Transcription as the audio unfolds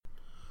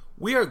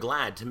We are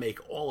glad to make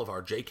all of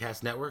our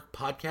JCast Network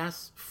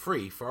podcasts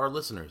free for our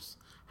listeners.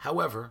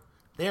 However,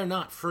 they are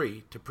not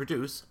free to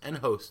produce and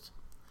host.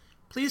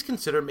 Please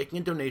consider making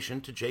a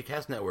donation to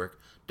JCast Network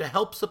to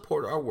help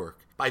support our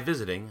work by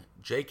visiting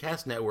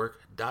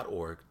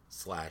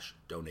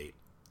jcastnetwork.org/donate.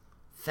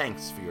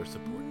 Thanks for your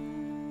support.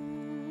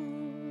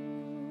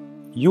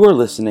 You are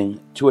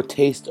listening to A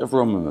Taste of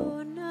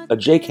Romemu, a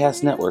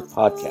JCast Network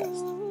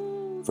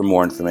podcast. For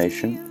more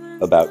information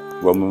about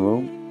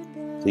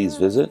Romemu, please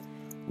visit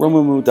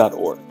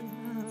Romemu.org.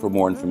 For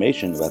more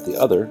information about the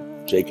other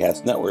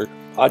JCast Network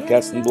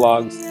podcasts and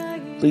blogs,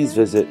 please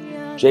visit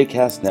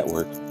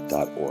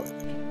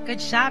jcastnetwork.org.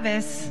 Good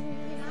Shabbos.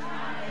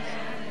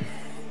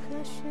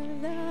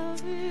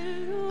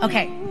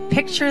 Okay,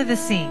 picture the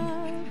scene.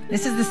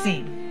 This is the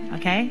scene,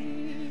 okay?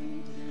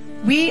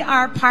 We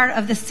are part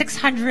of the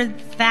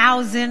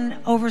 600,000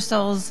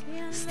 oversouls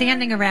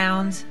standing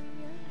around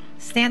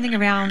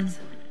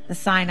the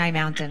Sinai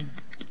mountain.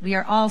 We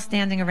are all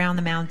standing around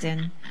the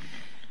mountain.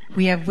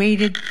 We have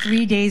waited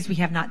 3 days. We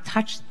have not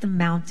touched the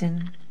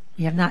mountain.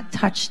 We have not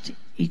touched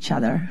each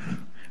other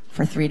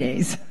for 3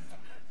 days.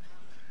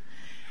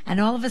 And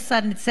all of a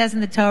sudden, it says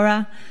in the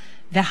Torah,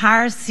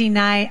 V'har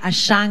Sinai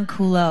Ashan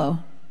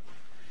Kulo.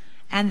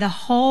 And the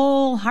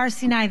whole Har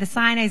Sinai, the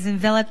Sinai, is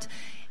enveloped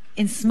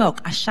in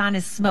smoke. Ashan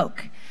is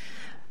smoke.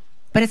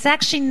 But it's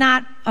actually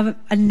not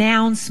a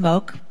noun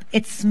smoke.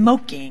 It's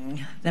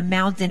smoking. The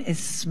mountain is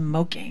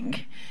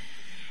smoking.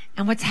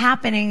 And what's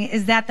happening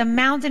is that the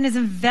mountain is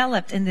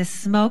enveloped in this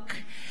smoke,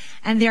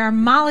 and there are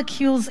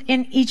molecules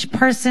in each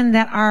person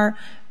that are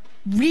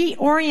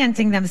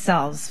reorienting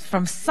themselves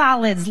from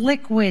solids,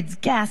 liquids,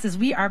 gases.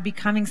 We are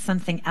becoming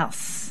something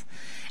else.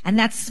 And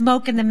that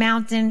smoke in the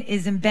mountain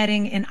is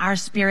embedding in our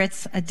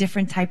spirits a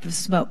different type of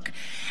smoke.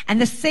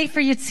 And the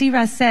Sefer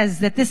Yetzirah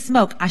says that this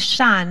smoke,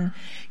 Ashan,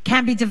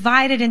 can be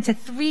divided into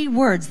 3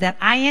 words. That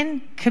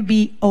Ayin could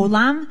be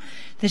Olam,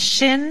 the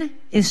Shin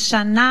is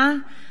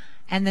Shana,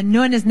 and the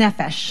Nun is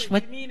Nefesh.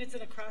 What do you mean it's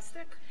an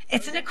acrostic?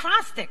 It's an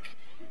acrostic.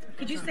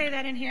 Could you say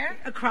that in here?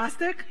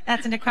 Acrostic?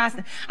 That's an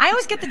acrostic. I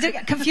always get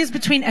confused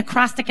between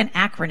acrostic and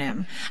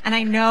acronym. And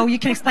I know you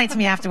can explain to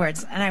me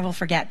afterwards, and I will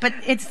forget. But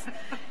it's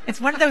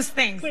one of those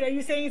things. Wait, are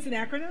you saying it's an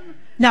acronym?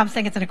 No, I'm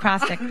saying it's an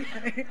acrostic.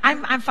 Okay.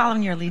 I'm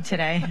following your lead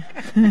today.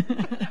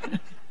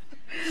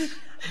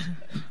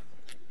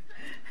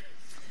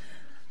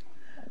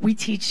 We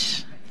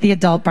teach the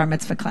Adult Bar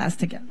Mitzvah class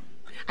together.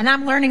 And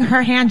I'm learning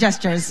her hand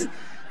gestures.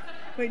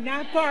 Wait,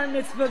 not bar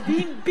mitzvah,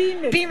 B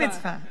mitzvah. B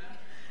mitzvah.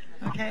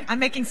 Okay, I'm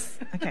making,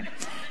 okay.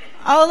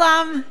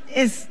 Olam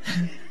is,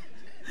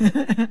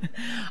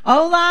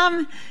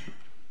 Olam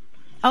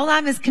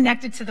is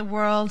connected to the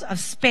world of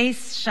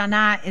space.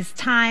 Shana is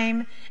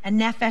time, and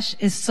Nefesh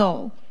is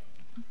soul.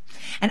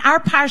 And our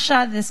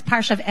parsha, this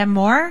parsha of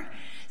Emor,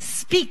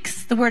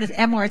 speaks, the word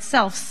Emor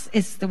itself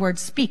is the word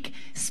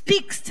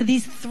speaks to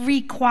these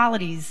 3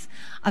 qualities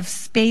of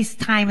space,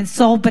 time, and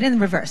soul, but in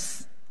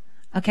reverse.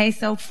 Okay,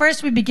 so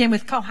first we begin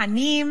with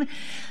Kohanim,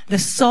 the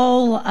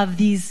soul of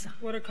these.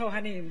 What are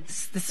Kohanim?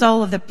 The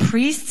soul of the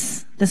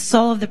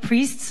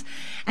priests,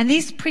 And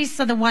these priests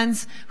are the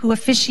ones who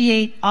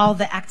officiate all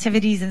the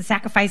activities and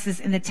sacrifices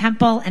in the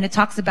temple, and it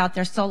talks about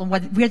their soul and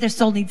where their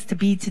soul needs to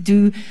be to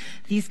do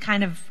this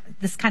kind of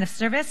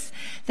service.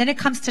 Then it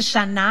comes to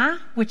Shana,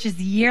 which is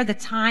the year, the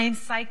time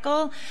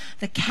cycle,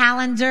 the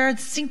calendar,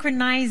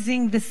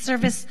 synchronizing the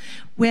service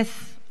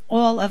with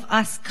all of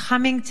us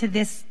coming to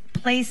this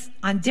place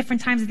on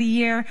different times of the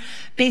year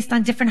based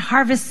on different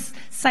harvest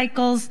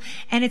cycles.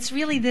 And it's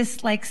really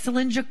this like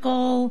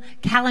cylindrical,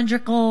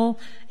 calendrical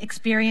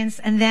experience.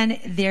 And then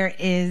there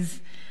is,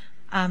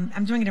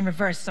 I'm doing it in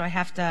reverse, so I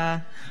have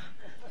to,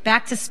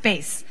 back to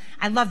space.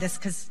 I love this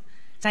because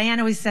Diane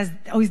always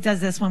does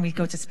this when we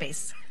go to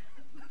space.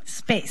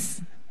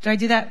 Space. Do I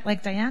do that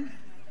like Diane?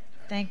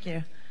 Thank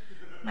you.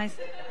 Nice.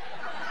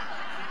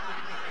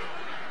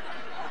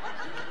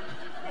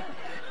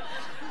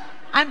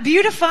 I'm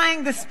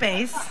beautifying the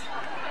space.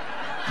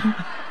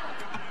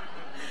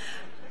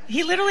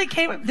 He literally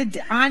came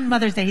on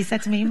Mother's Day. He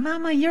said to me,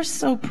 "Mama, you're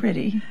so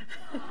pretty."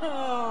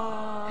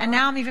 Aww. And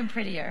now I'm even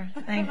prettier.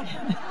 Thank you.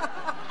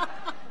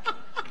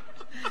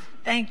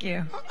 Thank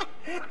you.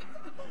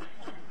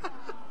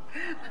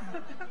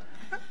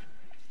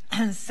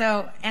 And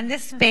so, and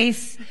this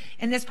space,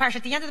 in this parsha,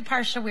 at the end of the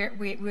parsha,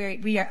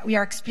 we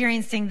are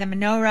experiencing the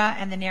menorah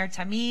and the ner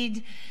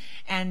tamid,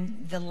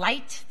 and the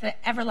light, the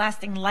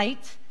everlasting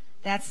light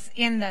that's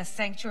in the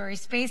sanctuary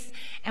space.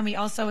 And we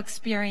also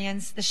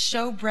experience the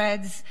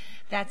showbreads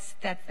that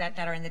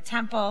are in the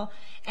temple.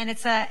 And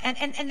it's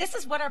and this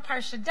is what our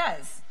parsha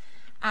does.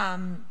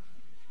 After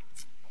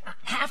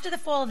the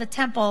fall of the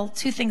temple,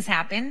 2 things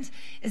happened.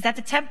 Is that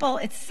the temple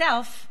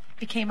itself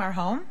became our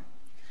home.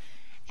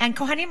 And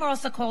Kohanim are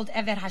also called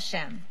Eved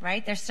Hashem,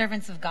 right? They're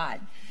servants of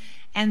God.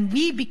 And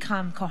we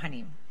become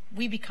Kohanim.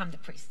 We become the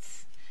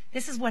priests.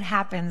 This is what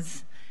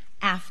happens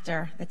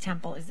after the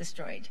temple is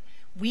destroyed.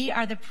 We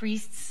are the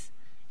priests,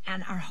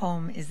 and our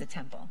home is the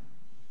temple.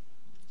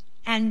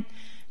 And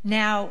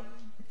now,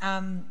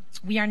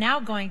 we are now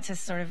going to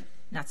sort of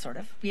not sort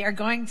of, we are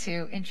going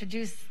to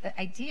introduce the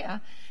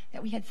idea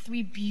that we had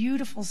 3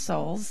 beautiful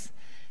souls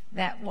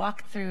that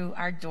walked through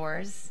our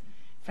doors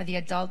for the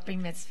Adult Bar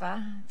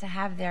Mitzvah to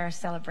have their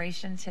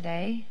celebration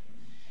today.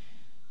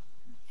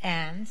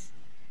 And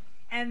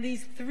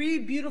these 3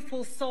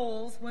 beautiful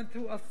souls went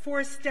through a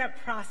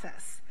 4-step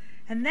process.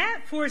 And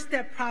that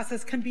 4-step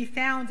process can be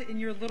found in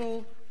your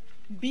little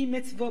Bar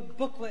Mitzvah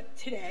booklet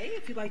today,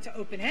 if you'd like to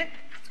open it.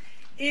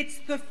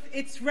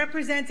 It's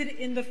represented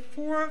in the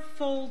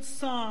 4-fold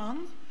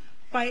song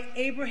by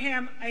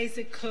Abraham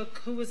Isaac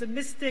Cook, who was a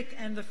mystic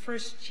and the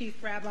first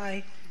chief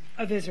rabbi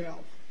of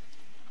Israel.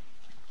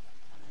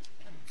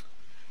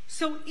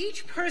 So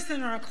each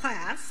person in our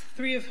class,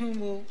 3 of whom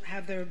will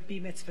have their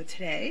Bar Mitzvah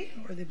today,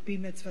 or the Bar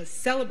Mitzvah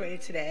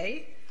celebrated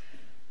today,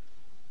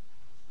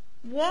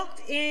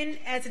 walked in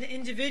as an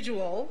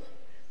individual,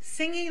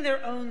 singing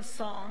their own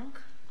song,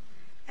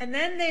 and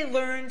then they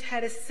learned how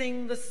to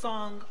sing the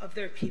song of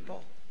their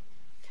people.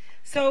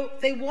 So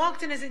they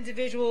walked in as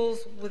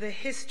individuals with a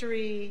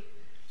history,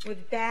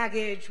 with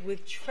baggage,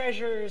 with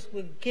treasures,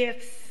 with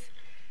gifts,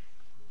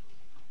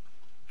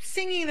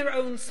 singing their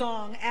own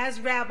song. As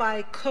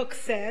Rabbi Cook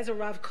says, or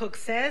Rav Cook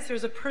says,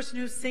 there's a person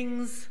who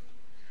sings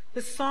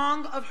the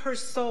song of her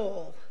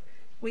soul.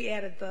 We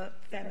added the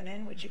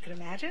feminine, which you can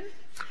imagine.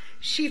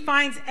 She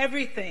finds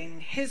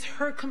everything,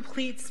 her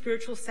complete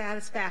spiritual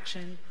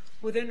satisfaction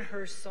within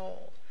her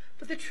soul.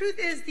 But the truth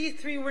is, these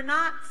 3 were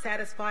not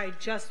satisfied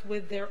just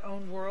with their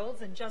own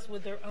worlds and just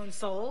with their own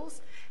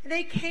souls. And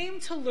they came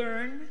to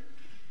learn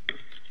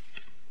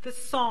the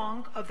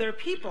song of their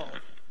people.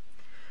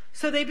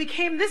 So they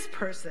became this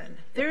person.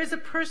 There is a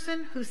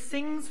person who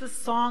sings the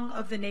song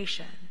of the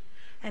nation.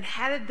 And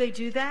how did they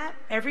do that?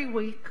 Every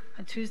week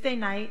on Tuesday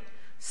night,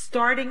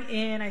 starting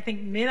in, I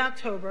think,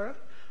 mid-October,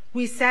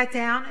 we sat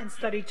down and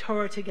studied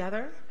Torah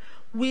together.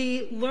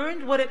 We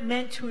learned what it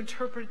meant to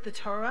interpret the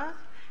Torah,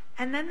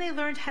 and then they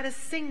learned how to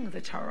sing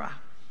the Torah.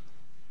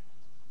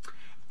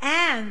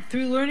 And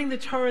through learning the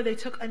Torah, they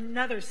took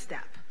another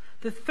step.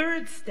 The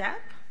 3rd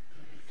step,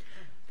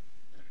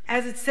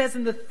 as it says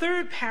in the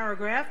 3rd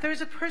paragraph, there's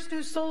a person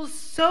whose soul is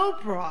so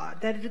broad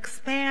that it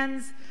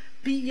expands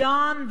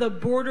beyond the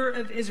border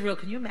of Israel.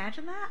 Can you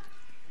imagine that?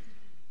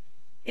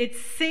 It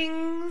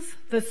sings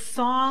the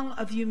song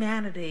of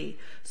humanity.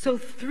 So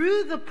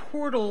through the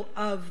portal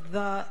of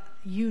the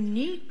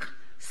unique,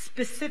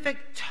 specific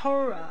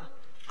Torah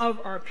of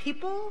our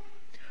people,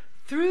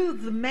 through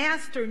the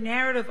master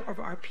narrative of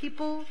our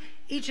people,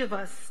 each of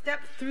us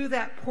stepped through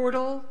that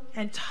portal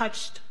and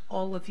touched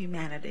all of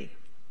humanity.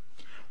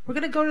 We're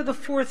going to go to the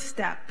 4th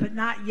step, but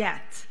not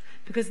yet,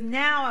 because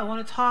now I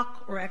want to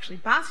talk, or actually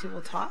Basia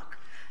will talk,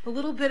 a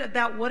little bit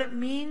about what it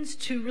means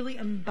to really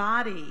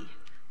embody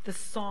the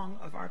song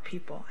of our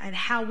people and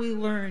how we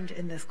learned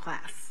in this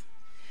class.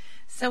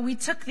 so we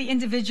took the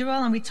individual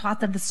and we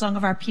taught them the song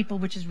of our people,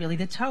 which is really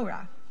the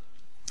Torah.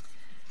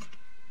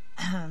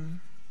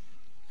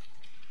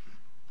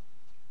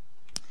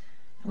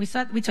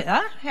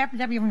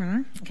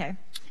 Okay.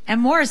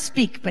 And more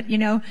speak, but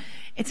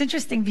it's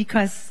interesting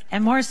because,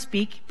 and more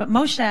speak, but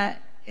Moshe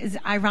is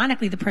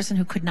ironically the person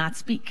who could not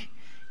speak.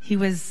 He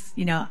was,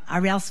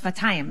 Arel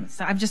Svatayim.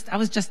 So I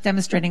was just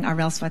demonstrating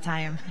Arel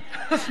Svatayim.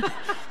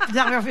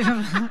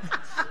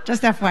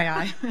 Just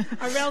FYI.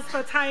 Arel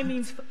Svatayim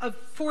means of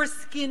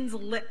foreskinned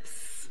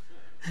lips.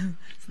 So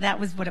that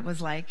was what it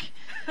was like.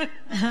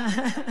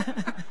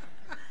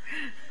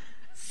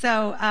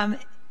 So,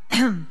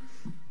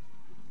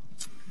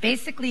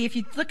 basically, if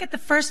you look at the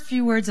first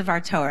few words of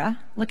our Torah,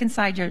 look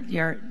inside your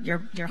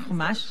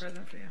Chumash.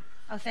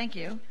 Oh, thank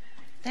you.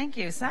 Thank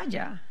you,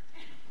 Sadia.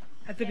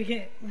 At the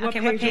beginning. What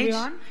page are we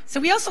on? So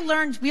we also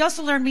learned, me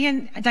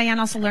and Diane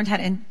also learned how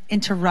to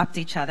interrupt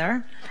each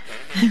other.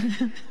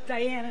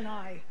 Diane and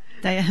I.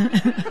 Diane.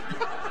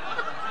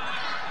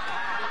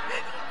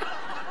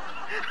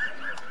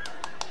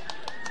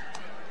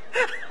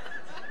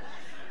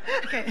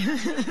 Okay.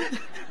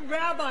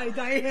 Rabbi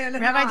Diane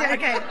and Rabbi I.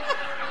 Okay.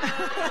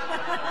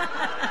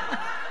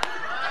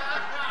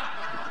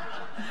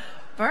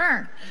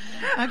 Burn.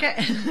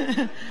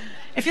 Okay.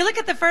 If you look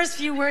at the first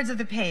few words of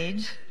the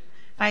page,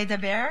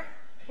 Vaydaber.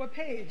 What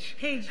page?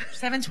 Page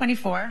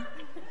 724,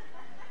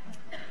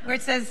 where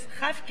it says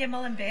Chaf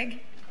Gimel in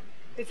big.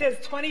 It says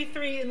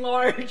 23 in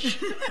large.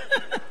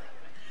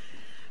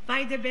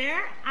 Vaydaber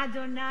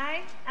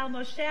Adonai El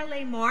Moshe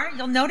Lemor.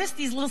 You'll notice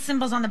these little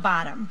symbols on the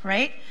bottom,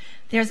 right?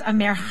 There's a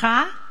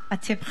mercha, a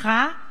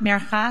tipcha,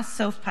 mercha,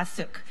 sof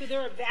pasuk. So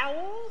there are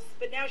vowels,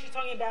 but now she's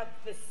talking about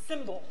the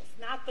symbols,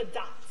 not the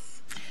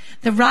dots.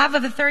 The Rav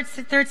of the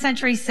third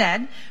century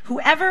said,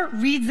 whoever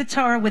reads the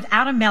Torah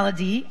without a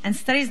melody and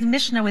studies the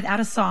Mishnah without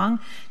a song,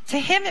 to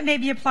him it may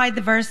be applied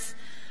the verse,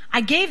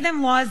 I gave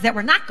them laws that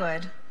were not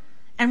good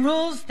and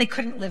rules they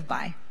couldn't live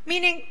by.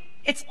 Meaning,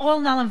 it's all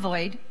null and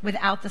void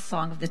without the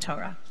song of the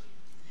Torah.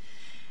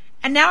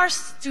 And now our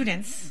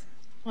students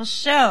will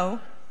show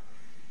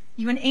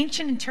you an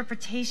ancient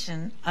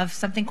interpretation of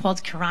something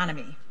called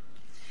chironomy.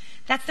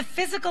 That's the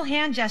physical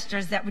hand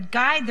gestures that would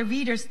guide the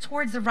readers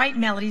towards the right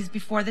melodies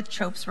before the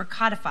tropes were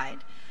codified.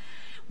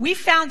 We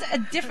found a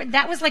different,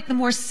 that was like the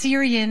more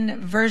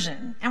Syrian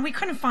version, and we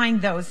couldn't find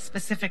those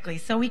specifically.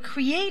 So we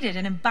created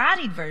an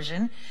embodied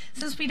version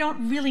since we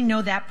don't really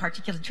know that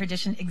particular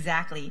tradition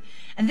exactly.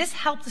 And this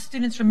helped the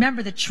students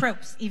remember the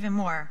tropes even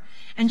more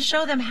and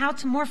show them how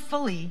to more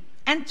fully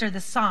enter the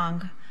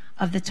song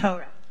of the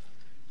Torah.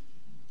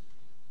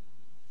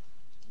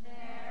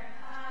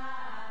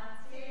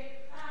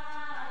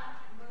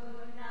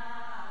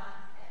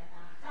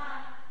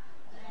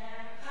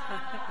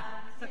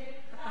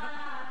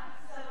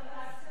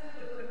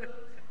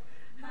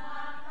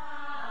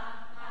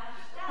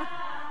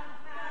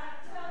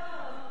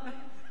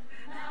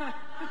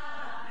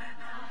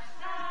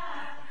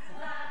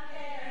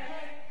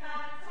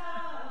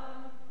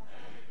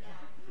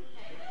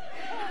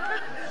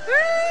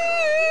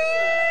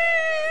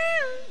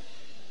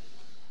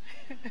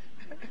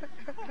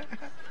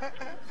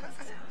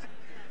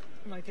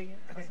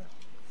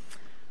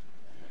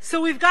 So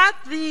we've got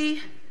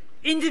the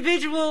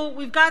individual,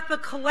 we've got the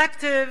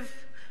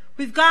collective,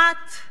 we've got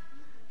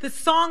the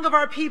song of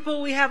our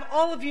people, we have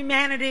all of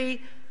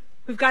humanity,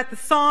 we've got the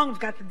song, we've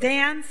got the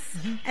dance,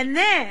 and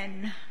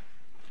then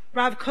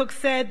Rav Kook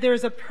said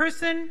there's a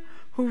person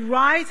who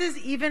rises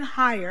even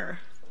higher.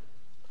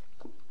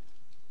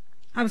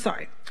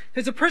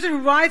 There's a person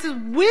who rises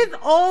with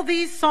all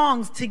these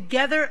songs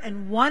together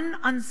in one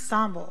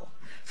ensemble,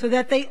 so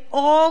that they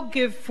all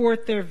give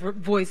forth their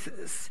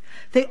voices.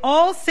 They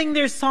all sing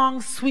their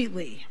songs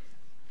sweetly.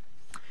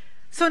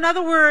 So in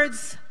other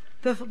words,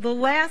 the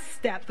last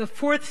step, the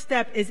fourth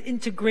step, is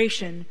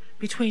integration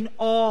between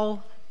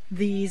all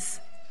these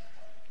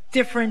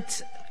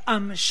different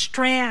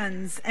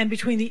strands and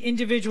between the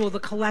individual, the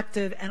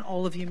collective, and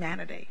all of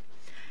humanity.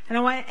 And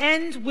I want to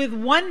end with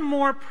one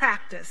more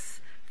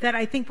practice that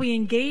I think we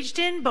engaged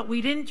in, but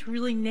we didn't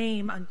really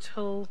name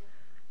until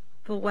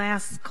the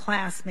last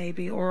class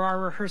maybe, or our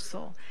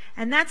rehearsal.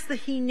 And that's the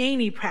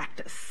Hineni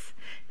practice.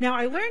 Now,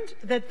 I learned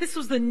that this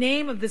was the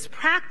name of this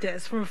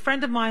practice from a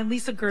friend of mine,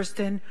 Lisa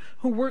Gersten,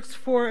 who works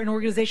for an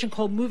organization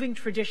called Moving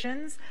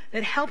Traditions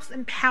that helps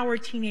empower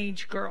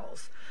teenage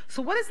girls.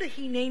 So what is the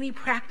Hineni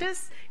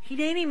practice?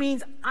 Hineni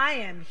means I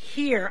am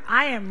here,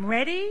 I am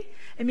ready.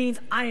 It means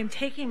I am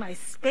taking my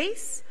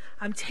space,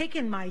 I'm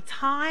taking my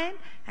time,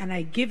 and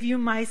I give you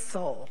my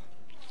soul.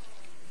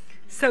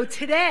 So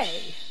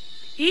today,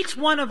 each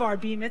one of our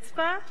Bar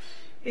Mitzvah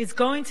is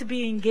going to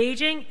be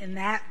engaging in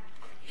that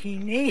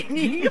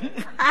Hineni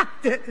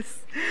practice.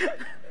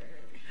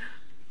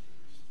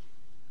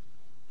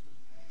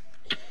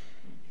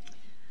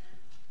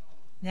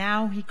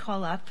 Now we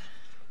call up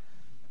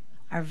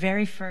our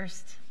very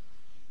first.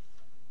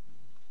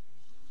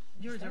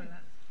 You were doing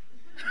that.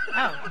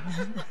 Oh.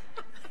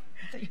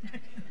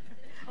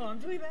 Oh, I'm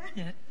doing that?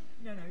 Yeah.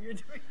 No, you're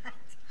doing that.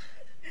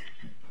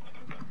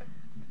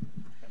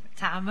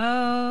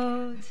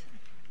 Tamod.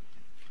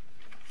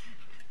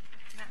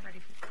 Not ready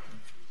for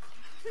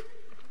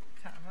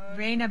Tamod.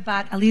 Reina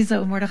Bat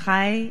Aliza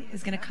Mordechai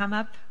is going to come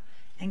up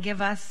and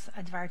give us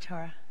a Dvar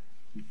Torah.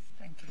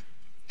 Thank you.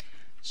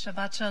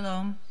 Shabbat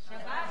Shalom. Shabbat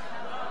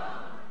Shalom.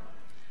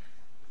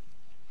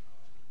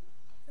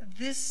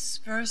 This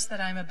verse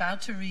that I'm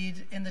about to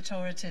read in the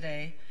Torah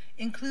today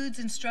includes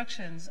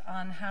instructions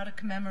on how to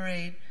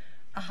commemorate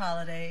a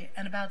holiday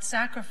and about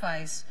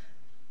sacrifice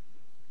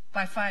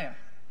by fire.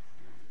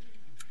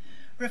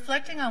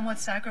 Reflecting on what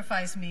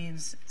sacrifice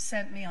means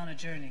sent me on a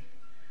journey.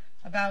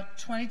 About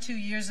 22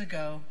 years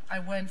ago, I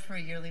went for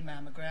a yearly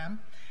mammogram,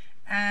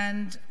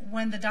 and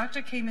when the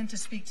doctor came in to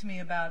speak to me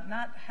about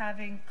not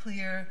having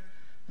clear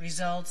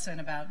results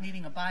and about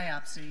needing a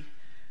biopsy,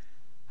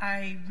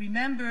 I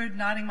remembered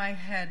nodding my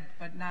head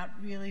but not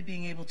really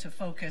being able to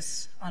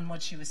focus on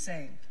what she was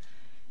saying.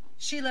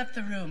 She left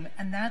the room,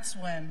 and that's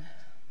when,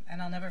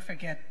 and I'll never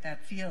forget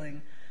that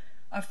feeling,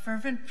 a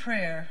fervent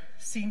prayer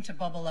seemed to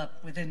bubble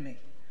up within me.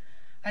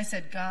 I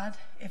said, God,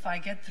 if I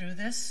get through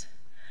this,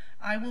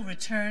 I will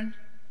return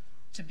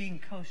to being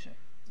kosher.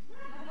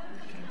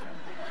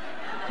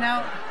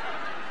 Now,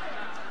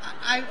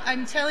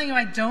 I'm telling you,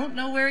 I don't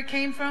know where it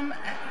came from.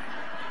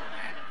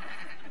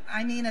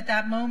 I mean, at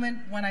that moment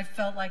when I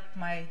felt like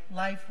my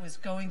life was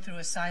going through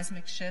a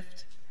seismic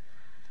shift,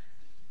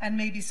 and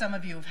maybe some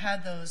of you have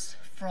had those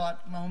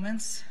fraught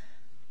moments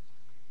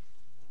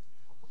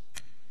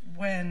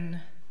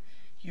when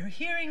you're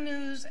hearing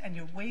news and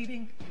you're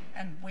waiting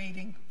and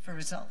waiting for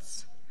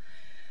results.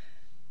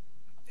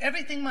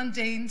 Everything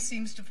mundane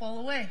seems to fall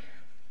away.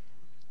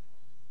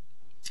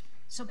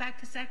 So back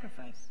to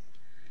sacrifice.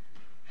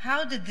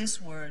 How did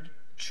this word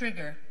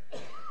trigger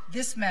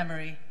this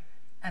memory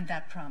and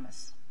that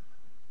promise?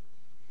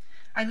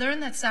 I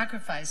learned that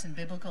sacrifice in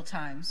biblical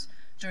times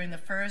during the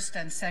first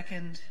and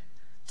second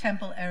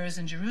temple eras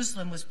in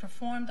Jerusalem was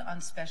performed on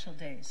special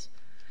days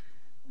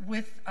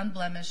with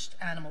unblemished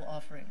animal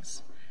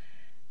offerings.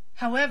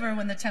 However,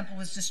 when the temple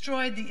was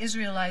destroyed, the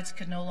Israelites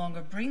could no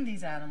longer bring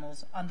these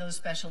animals on those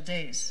special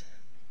days.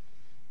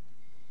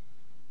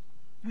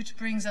 Which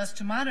brings us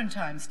to modern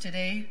times.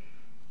 Today,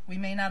 we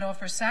may not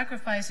offer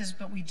sacrifices,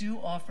 but we do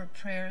offer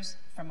prayers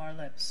from our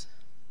lips.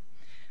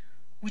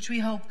 which we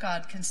hope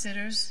God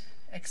considers,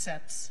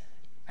 accepts,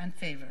 and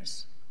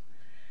favors.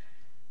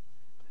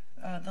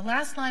 The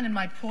last line in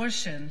my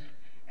portion,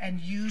 "And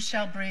you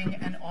shall bring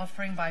an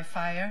offering by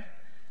fire,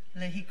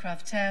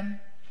 lehikravtem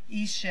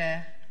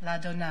ishe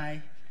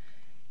ladonai."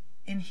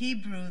 In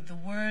Hebrew, the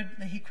word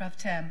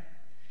lehikravtem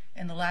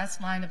in the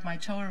last line of my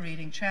Torah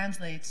reading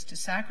translates to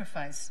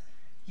sacrifice,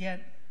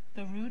 yet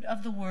the root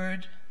of the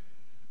word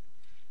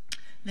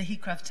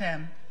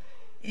lehikravtem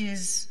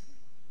is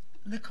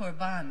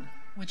likorban,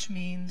 which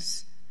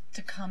means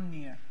to come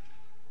near.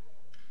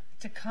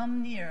 To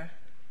come near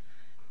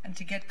and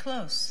to get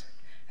close.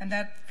 And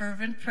that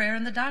fervent prayer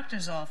in the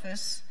doctor's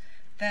office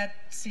that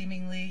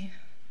seemingly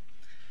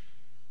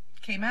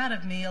came out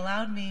of me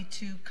allowed me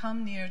to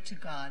come near to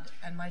God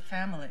and my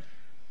family.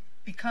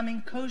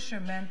 Becoming kosher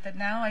meant that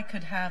now I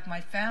could have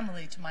my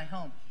family to my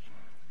home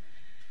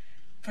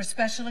for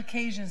special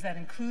occasions that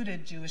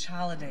included Jewish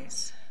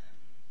holidays.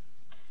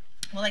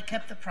 Well, I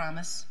kept the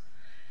promise,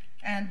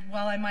 and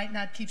while I might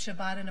not keep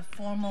Shabbat in a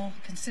formal,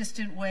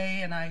 consistent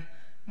way, and I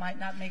might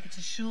not make it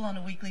to shul on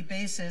a weekly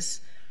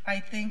basis, I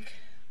think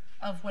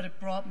of what it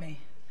brought me.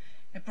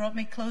 It brought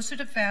me closer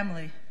to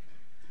family.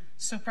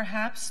 So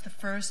perhaps the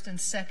first and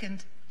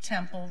second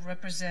temple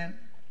represent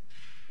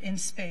in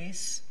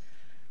space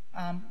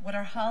what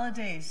our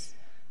holidays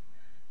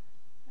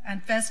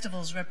and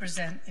festivals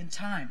represent in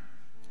time.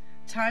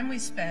 Time we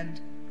spend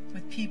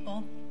with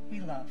people we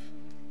love.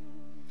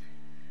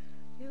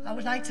 I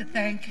would like to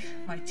thank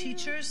my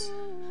teachers,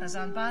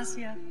 Chazan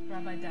Basia,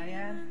 Rabbi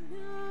Diane,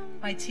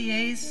 my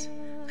TAs,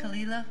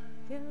 Kalila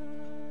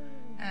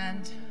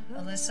and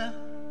Alyssa,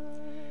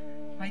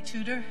 my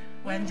tutor,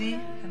 Wendy,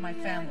 and my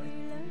family,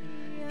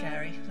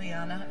 Gary,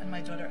 Liana, and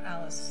my daughter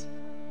Alice,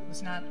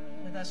 who's not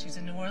with us, she's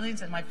in New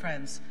Orleans, and my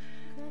friends,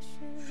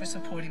 for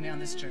supporting me on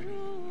this journey.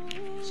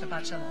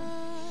 Shabbat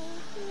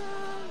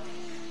Shalom.